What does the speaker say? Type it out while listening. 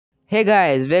Hey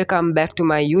guys, welcome back to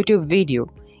my YouTube video.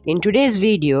 In today's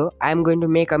video, I'm going to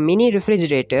make a mini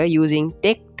refrigerator using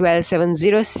Tech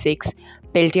 12706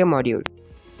 peltier module.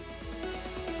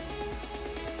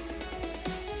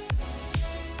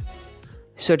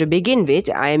 So to begin with,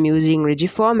 I am using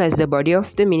Rigiform as the body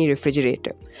of the mini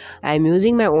refrigerator. I am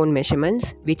using my own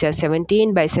measurements, which are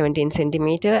 17 by 17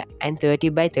 centimeter and 30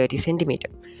 by 30 centimeter.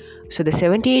 So the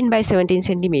 17 by 17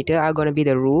 centimeter are going to be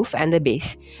the roof and the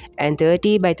base, and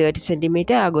 30 by 30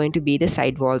 centimeter are going to be the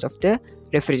side walls of the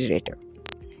refrigerator.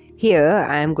 Here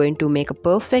I am going to make a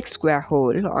perfect square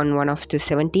hole on one of the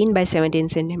 17 by 17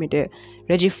 centimeter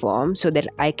Rigiform so that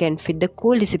I can fit the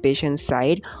cool dissipation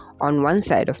side on one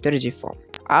side of the Rigiform.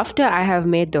 After I have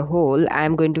made the hole, I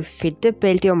am going to fit the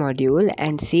peltier module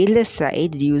and seal the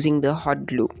side using the hot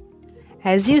glue.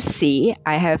 As you see,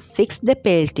 I have fixed the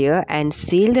peltier and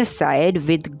sealed the side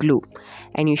with glue,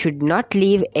 and you should not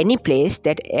leave any place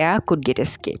that air could get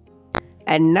escape.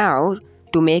 And now,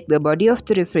 to make the body of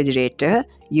the refrigerator,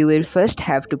 you will first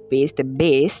have to paste the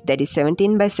base, that is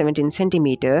 17 by 17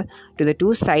 centimeter, to the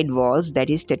two side walls, that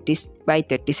is 30 by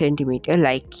 30 centimeter,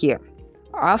 like here.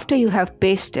 After you have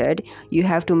pasted, you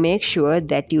have to make sure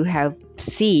that you have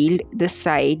sealed the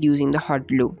side using the hot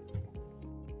glue.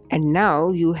 And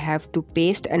now you have to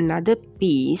paste another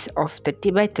piece of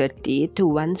 30 by 30 to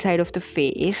one side of the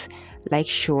face like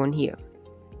shown here.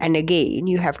 And again,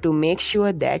 you have to make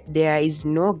sure that there is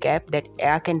no gap that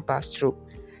air can pass through.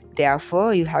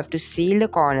 Therefore, you have to seal the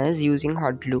corners using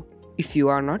hot glue. If you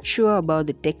are not sure about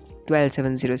the Tech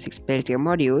 12706 peltier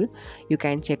module, you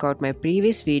can check out my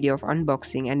previous video of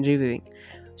unboxing and reviewing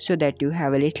so that you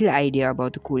have a little idea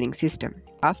about the cooling system.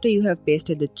 After you have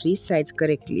pasted the three sides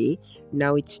correctly,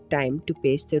 now it's time to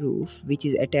paste the roof, which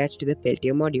is attached to the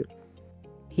peltier module.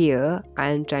 Here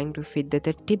I am trying to fit the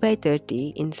 30 by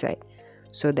 30 inside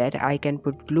so that I can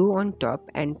put glue on top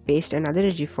and paste another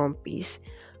Rigiform piece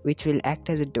which will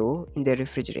act as a door in the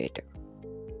refrigerator.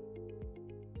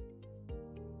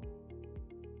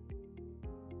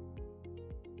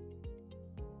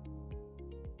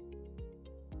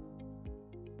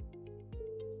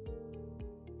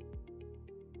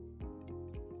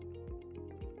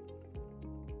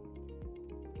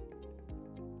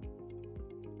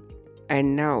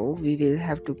 And now we will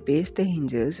have to paste the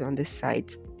hinges on the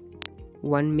sides.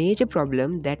 One major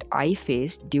problem that I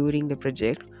faced during the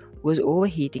project was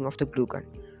overheating of the glue gun,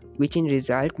 which in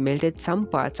result melted some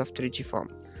parts of the Rigiform.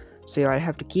 So you all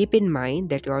have to keep in mind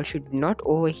that you all should not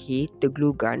overheat the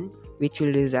glue gun, which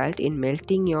will result in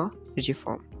melting your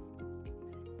Rigiform.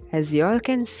 As you all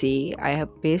can see, I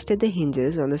have pasted the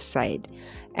hinges on the side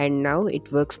and now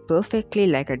it works perfectly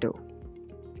like a door.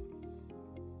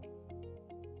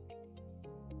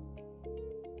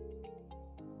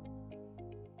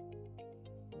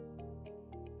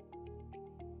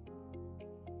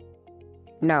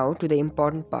 Now to the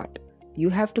important part. You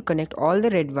have to connect all the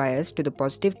red wires to the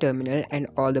positive terminal and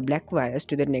all the black wires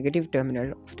to the negative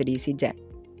terminal of the DC jack.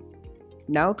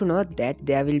 Now to note that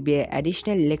there will be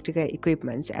additional electrical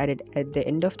equipments added at the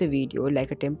end of the video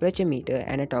like a temperature meter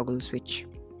and a toggle switch.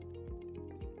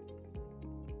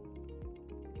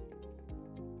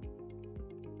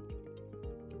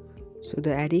 So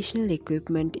the additional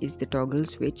equipment is the toggle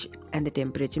switch and the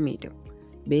temperature meter.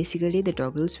 Basically, the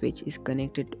toggle switch is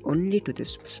connected only to the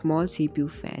small CPU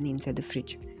fan inside the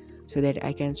fridge, so that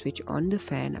I can switch on the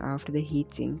fan after the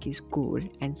heatsink is cool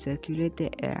and circulate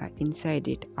the air inside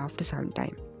it after some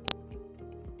time.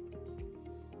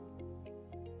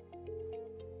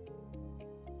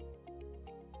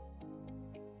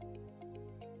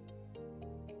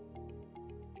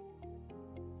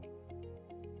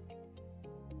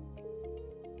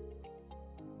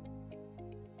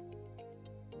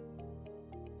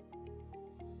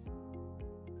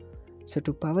 So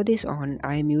to power this on,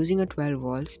 I am using a 12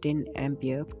 volts 10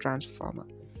 ampere transformer.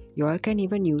 You all can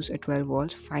even use a 12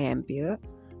 volts 5 ampere,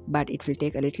 but it will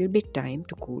take a little bit time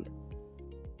to cool.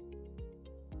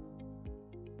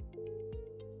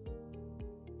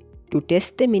 To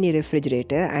test the mini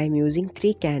refrigerator, I am using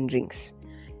 3 can rings.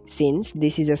 Since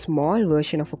this is a small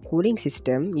version of a cooling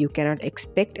system, you cannot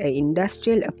expect an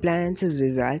industrial appliances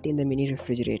result in the mini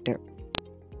refrigerator.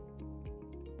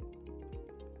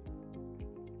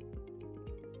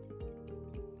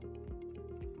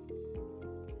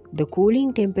 The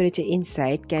cooling temperature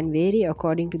inside can vary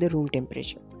according to the room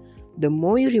temperature. The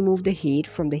more you remove the heat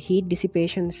from the heat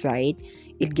dissipation side,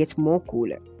 it gets more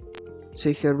cooler. So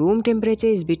if your room temperature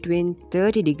is between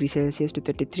 30 degrees Celsius to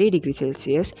 33 degrees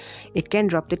Celsius, it can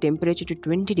drop the temperature to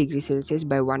 20 degrees Celsius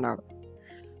by 1 hour.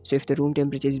 So if the room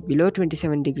temperature is below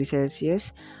 27 degrees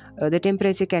Celsius, the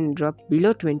temperature can drop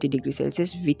below 20 degrees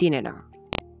Celsius within an hour.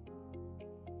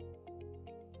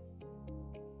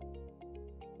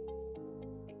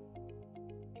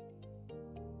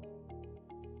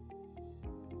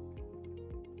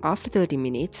 After 30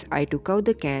 minutes, I took out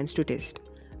the cans to test.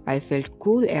 I felt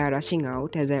cool air rushing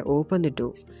out as I opened the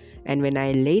door, and when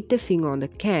I laid the finger on the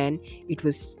can, it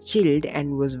was chilled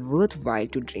and was worthwhile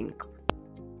to drink.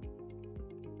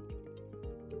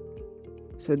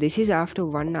 So this is after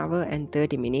 1 hour and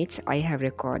 30 minutes I have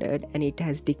recorded, and it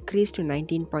has decreased to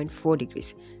 19.4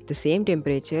 degrees, the same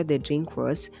temperature the drink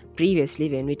was previously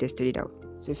when we tested it out.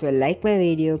 So if you like my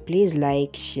video, please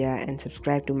like, share and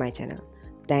subscribe to my channel.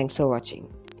 Thanks for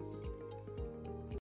watching.